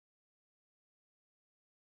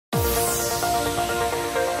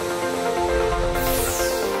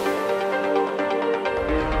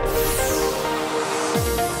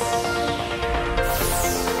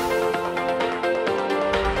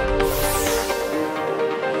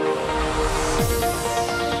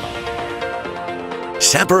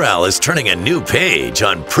Chaparral is turning a new page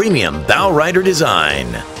on premium bow rider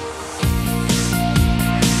design.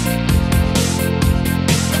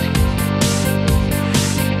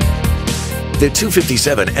 The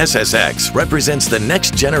 257 SSX represents the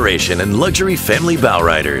next generation in luxury family bow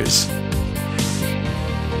riders.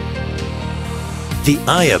 The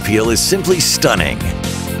eye appeal is simply stunning.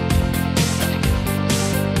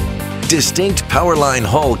 Distinct powerline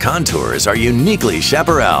hull contours are uniquely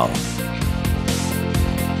Chaparral.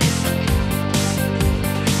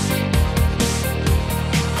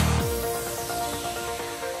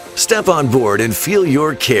 Step on board and feel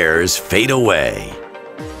your cares fade away.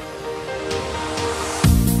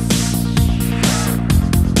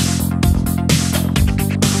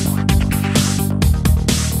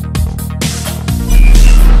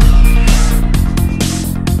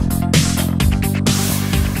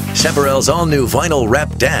 Chaparral's all-new vinyl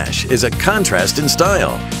wrap dash is a contrast in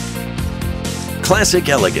style. Classic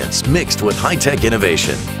elegance mixed with high-tech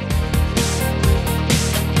innovation.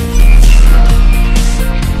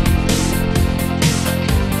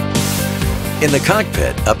 In the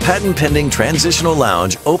cockpit, a patent-pending transitional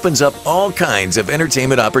lounge opens up all kinds of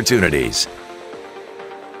entertainment opportunities.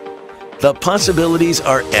 The possibilities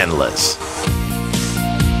are endless.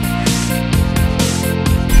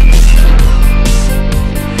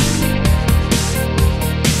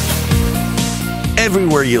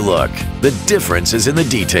 Everywhere you look, the difference is in the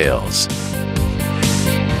details.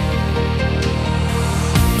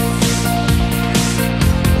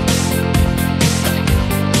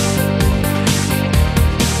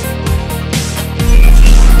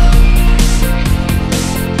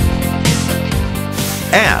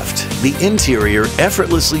 Aft, the interior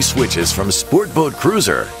effortlessly switches from sport boat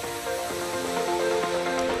cruiser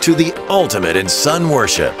to the ultimate in sun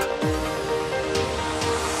worship.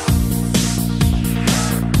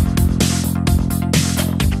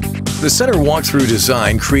 The center walk-through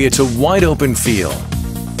design creates a wide-open feel.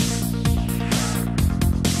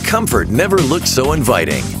 Comfort never looked so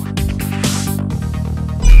inviting.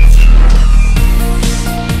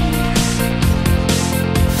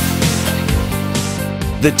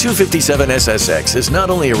 The 257 SSX is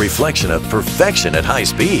not only a reflection of perfection at high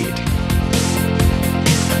speed,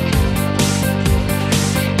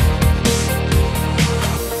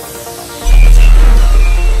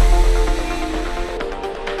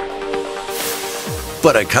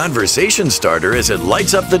 but a conversation starter as it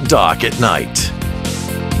lights up the dock at night.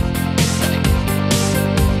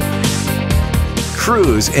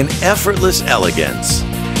 Cruise in effortless elegance.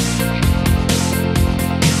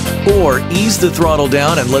 Or ease the throttle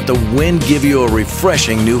down and let the wind give you a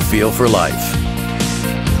refreshing new feel for life.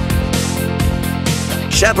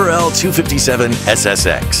 Chaparral 257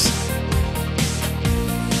 SSX.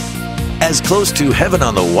 As close to heaven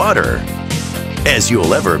on the water as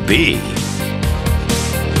you'll ever be.